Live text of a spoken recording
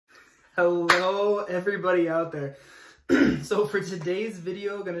Hello, everybody out there. So for today's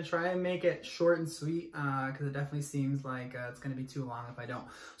video, I'm going to try and make it short and sweet because it definitely seems like it's going to be too long if I don't.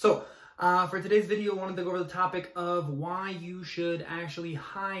 So for today's video, I wanted to go over the topic of why you should actually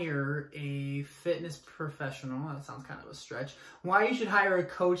hire a fitness professional. That sounds kind of a stretch. Why you should hire a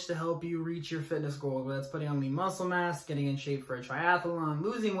coach to help you reach your fitness goal, whether that's putting on the muscle mass, getting in shape for a triathlon,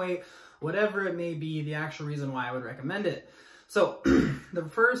 losing weight, whatever it may be, the actual reason why I would recommend it. So the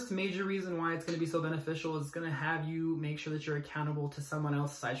first major reason why it's going to be so beneficial is going to have you make sure that you're accountable to someone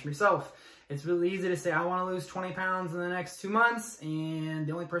else aside from yourself. It's really easy to say, I want to lose 20 pounds in the next 2 months, and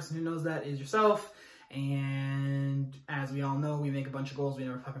the only person who knows that is yourself. And as we all know, we make a bunch of goals we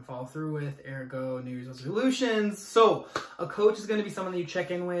never fucking follow through with, ergo New Year's resolutions. So a coach is going to be someone that you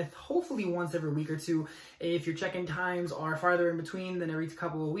check in with, hopefully once every week or two. If your check-in times are farther in between than every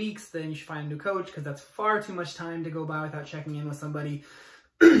couple of weeks, then you should find a new coach because that's far too much time to go by without checking in with somebody.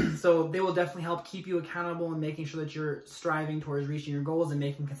 So they will definitely help keep you accountable and making sure that you're striving towards reaching your goals and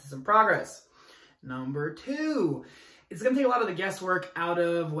making consistent progress. Number 2, it's going to take a lot of the guesswork out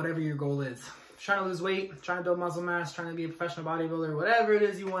of whatever your goal is. Trying to lose weight, trying to build muscle mass, trying to be a professional bodybuilder, whatever it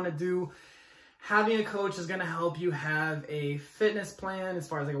is you want to do, having a coach is going to help you have a fitness plan as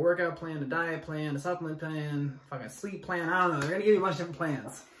far as like a workout plan, a diet plan, a supplement plan, fucking sleep plan. I don't know. They're going to give you a bunch of different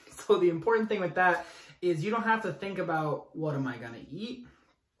plans. So the important thing with that is you don't have to think about what am I going to eat?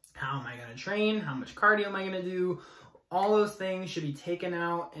 How am I going to train? How much cardio am I going to do? All those things should be taken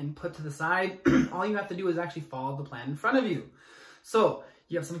out and put to the side. All you have to do is actually follow the plan in front of you. So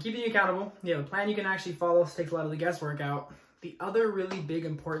you have someone keeping you accountable. You have a plan you can actually follow. So it takes a lot of the guesswork out. The other really big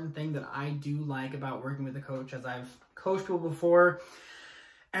important thing that I do like about working with a coach, as I've coached people before,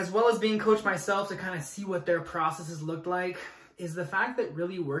 as well as being coached myself to kind of see what their processes look like, is the fact that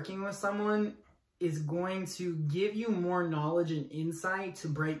really working with someone is going to give you more knowledge and insight to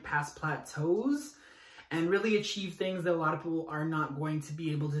break past plateaus and really achieve things that a lot of people are not going to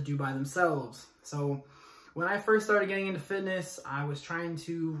be able to do by themselves. So when I first started getting into fitness, I was trying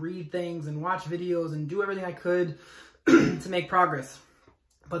to read things and watch videos and do everything I could to make progress.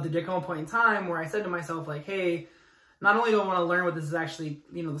 But there did come a point in time where I said to myself, like, hey, not only do I want to learn what this is actually,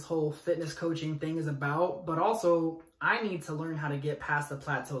 this whole fitness coaching thing is about, but also I need to learn how to get past the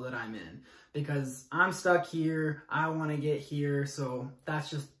plateau that I'm in because I'm stuck here. I want to get here. So that's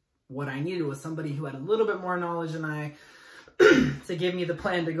just what I needed, was somebody who had a little bit more knowledge than I to give me the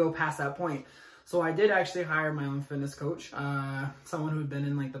plan to go past that point. So I did actually hire my own fitness coach, someone who'd been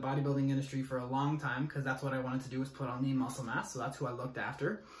in like the bodybuilding industry for a long time, because that's what I wanted to do, was put on lean muscle mass. So that's who I looked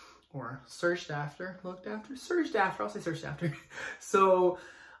after, or searched after. I'll say searched after. So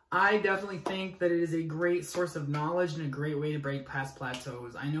I definitely think that it is a great source of knowledge and a great way to break past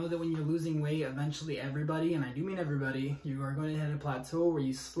plateaus. I know that when you're losing weight, eventually everybody, and I do mean everybody, you are going to hit a plateau where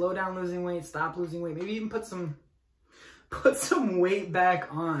you slow down losing weight, stop losing weight, maybe even put some weight back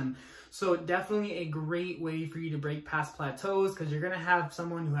on. So definitely a great way for you to break past plateaus, because you're going to have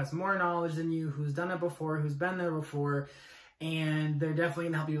someone who has more knowledge than you, who's done it before, who's been there before, and they're definitely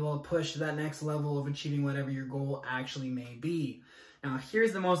going to help you able to push to that next level of achieving whatever your goal actually may be. Now,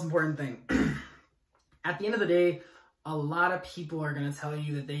 here's the most important thing. At the end of the day, a lot of people are going to tell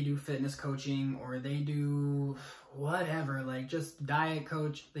you that they do fitness coaching or they do whatever, like just diet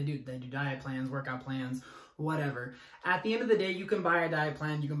coach. They do diet plans, workout plans, whatever. At the end of the day, you can buy a diet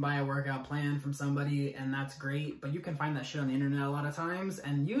plan, you can buy a workout plan from somebody, and that's great, but you can find that shit on the internet a lot of times,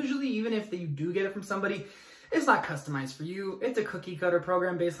 and usually, even if you do get it from somebody, it's not customized for you. It's a cookie cutter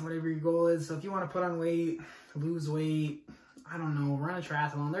program based on whatever your goal is. So if you want to put on weight, lose weight, I don't know, run a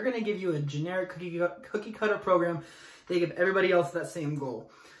triathlon, they're going to give you a generic cookie cutter program. They give everybody else that same goal.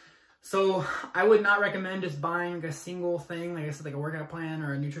 So I would not recommend just buying a single thing, like I said, like a workout plan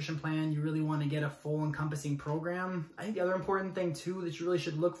or a nutrition plan. You really want to get a full encompassing program. I think the other important thing too that you really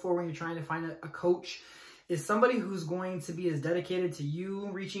should look for when you're trying to find a coach is somebody who's going to be as dedicated to you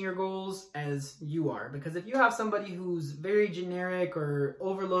reaching your goals as you are. Because if you have somebody who's very generic or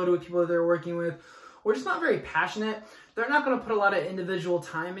overloaded with people that they're working with, or just not very passionate, they're not going to put a lot of individual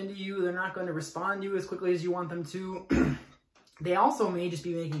time into you. They're not going to respond to you as quickly as you want them to. They also may just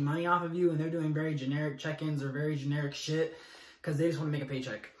be making money off of you, and they're doing very generic check-ins or very generic shit because they just want to make a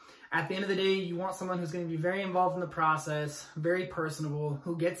paycheck. At the end of the day, you want someone who's going to be very involved in the process, very personable,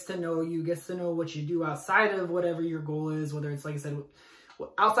 who gets to know you, gets to know what you do outside of whatever your goal is, whether it's, like I said,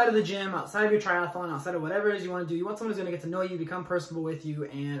 outside of the gym, outside of your triathlon, outside of whatever it is you want to do. You want someone who's going to get to know you, become personable with you,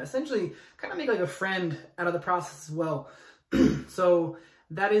 and essentially kind of make like a friend out of the process as well. So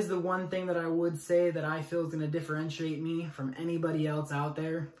that is the one thing that I would say that I feel is going to differentiate me from anybody else out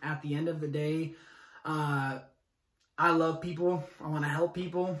there. At the end of the day, I love people. I want to help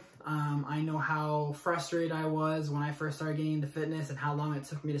people. I know how frustrated I was when I first started getting into fitness and how long it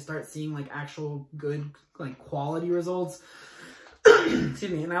took me to start seeing like actual good, like quality results.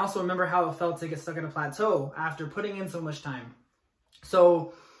 Excuse me. And I also remember how it felt to get stuck at a plateau after putting in so much time.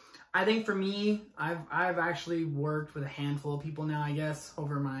 So I think for me, I've actually worked with a handful of people now, I guess,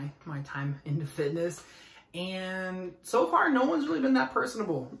 over my time into fitness. And so far, no one's really been that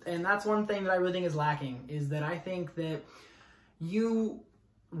personable. And that's one thing that I really think is lacking, is that I think that you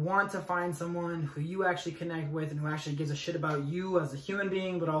want to find someone who you actually connect with and who actually gives a shit about you as a human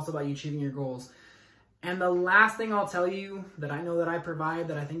being, but also about you achieving your goals. And the last thing I'll tell you that I know that I provide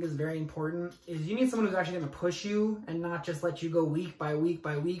that I think is very important is you need someone who's actually going to push you and not just let you go week by week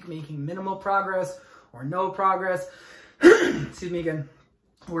by week, making minimal progress or no progress. Excuse me again.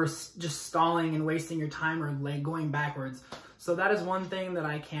 Or just stalling and wasting your time or like going backwards. So that is one thing that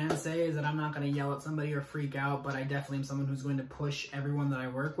I can say, is that I'm not going to yell at somebody or freak out, but I definitely am someone who's going to push everyone that I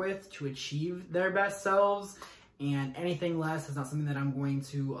work with to achieve their best selves. And anything less is not something that I'm going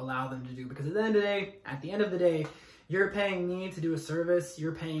to allow them to do. Because at the end of the day, you're paying me to do a service.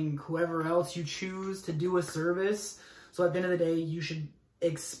 You're paying whoever else you choose to do a service. So at the end of the day, you should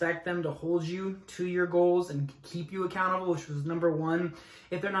expect them to hold you to your goals and keep you accountable, which was number one.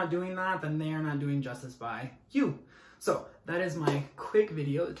 If they're not doing that, then they are not doing justice by you. So that is my quick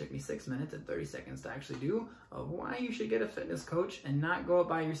video. It took me 6 minutes and 30 seconds to actually do, of why you should get a fitness coach and not go out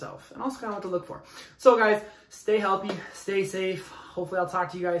by yourself, and also kind of what to look for. So guys, stay healthy, stay safe. Hopefully I'll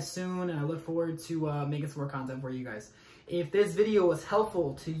talk to you guys soon, and I look forward to making some more content for you guys. If this video was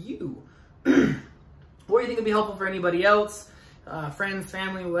helpful to you, or you think it'd be helpful for anybody else, friends,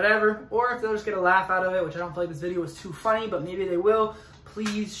 family, whatever, or if they'll just get a laugh out of it, which I don't feel like this video was too funny, but maybe they will,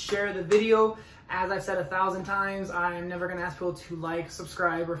 please share the video. As I've said 1,000 times, I'm never going to ask people to like,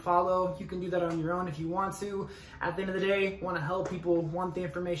 subscribe, or follow. You can do that on your own if you want to. At the end of the day, want to help people, want the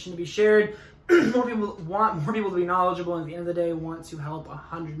information to be shared. More people want more people to be knowledgeable, and at the end of the day, want to help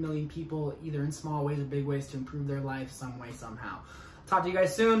 100 million people, either in small ways or big ways, to improve their life some way, somehow. Talk to you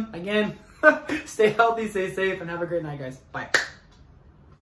guys soon. Again, stay healthy, stay safe, and have a great night, guys. Bye.